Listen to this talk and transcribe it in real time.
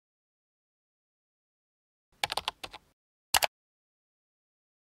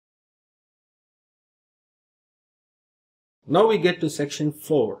Now we get to section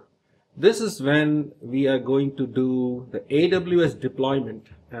 4. This is when we are going to do the AWS deployment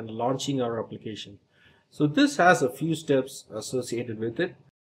and launching our application. So this has a few steps associated with it.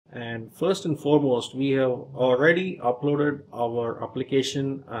 And first and foremost, we have already uploaded our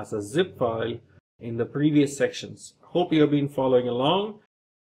application as a zip file in the previous sections. Hope you have been following along.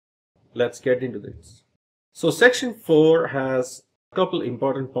 Let's get into this. So section 4 has a couple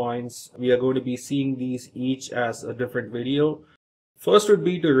important points. We are going to be seeing these each as a different video. First would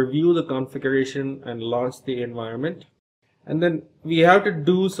be to review the configuration and launch the environment. And then we have to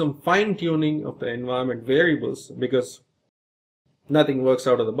do some fine tuning of the environment variables because nothing works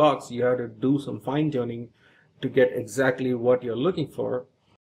out of the box. You have to do some fine tuning to get exactly what you're looking for.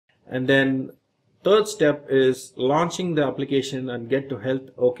 And then third step is launching the application and get to health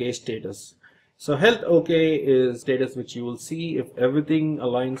OK status. So health OK is status which you will see if everything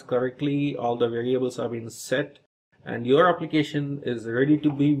aligns correctly, all the variables have been set, and your application is ready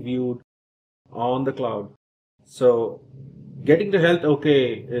to be viewed on the cloud. So getting to health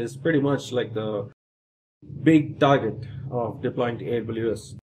OK is pretty much like the big target of deploying to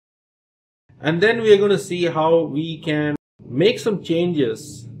AWS. And then we are going to see how we can make some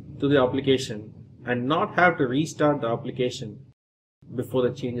changes to the application and not have to restart the application before the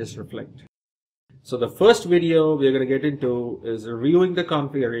changes reflect. So the first video we are going to get into is reviewing the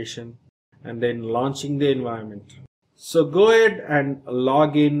configuration and then launching the environment. So go ahead and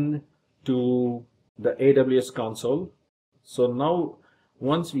log in to the AWS console. So now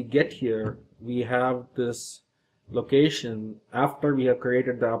once we get here, we have this location. After we have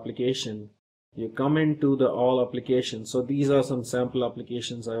created the application, you come into the all applications. So these are some sample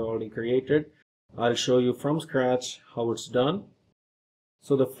applications I already created. I'll show you from scratch how it's done.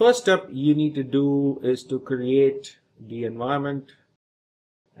 So the first step you need to do is to create the environment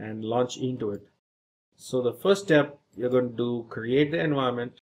and launch into it. So the first step you're going to do, create the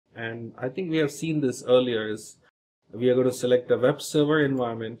environment, and I think we have seen this earlier, is we are going to select the web server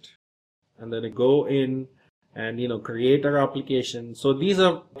environment and then go in and create our application. So these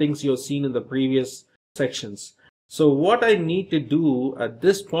are things you've seen in the previous sections. So what I need to do at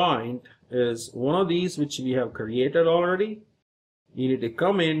this point is one of these which we have created already. You need to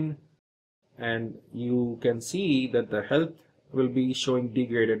come in and you can see that the health will be showing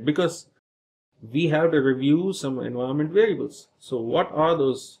degraded because we have to review some environment variables. So what are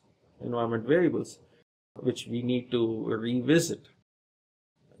those environment variables which we need to revisit?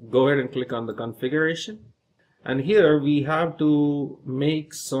 Go ahead and click on the configuration, and here we have to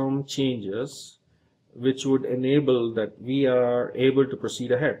make some changes which would enable that we are able to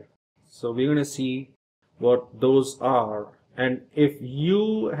proceed ahead. So we're going to see what those are. And if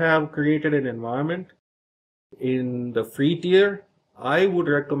you have created an environment in the free tier, I would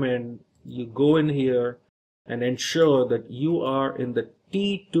recommend you go in here and ensure that you are in the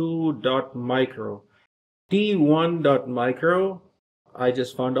t2.micro. t1.micro, I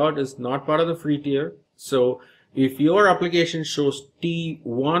just found out, is not part of the free tier. So if your application shows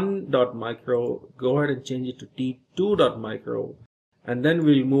t1.micro, go ahead and change it to t2.micro, and then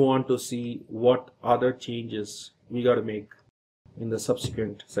we'll move on to see what other changes we got to make in the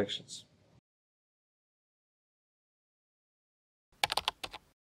subsequent sections.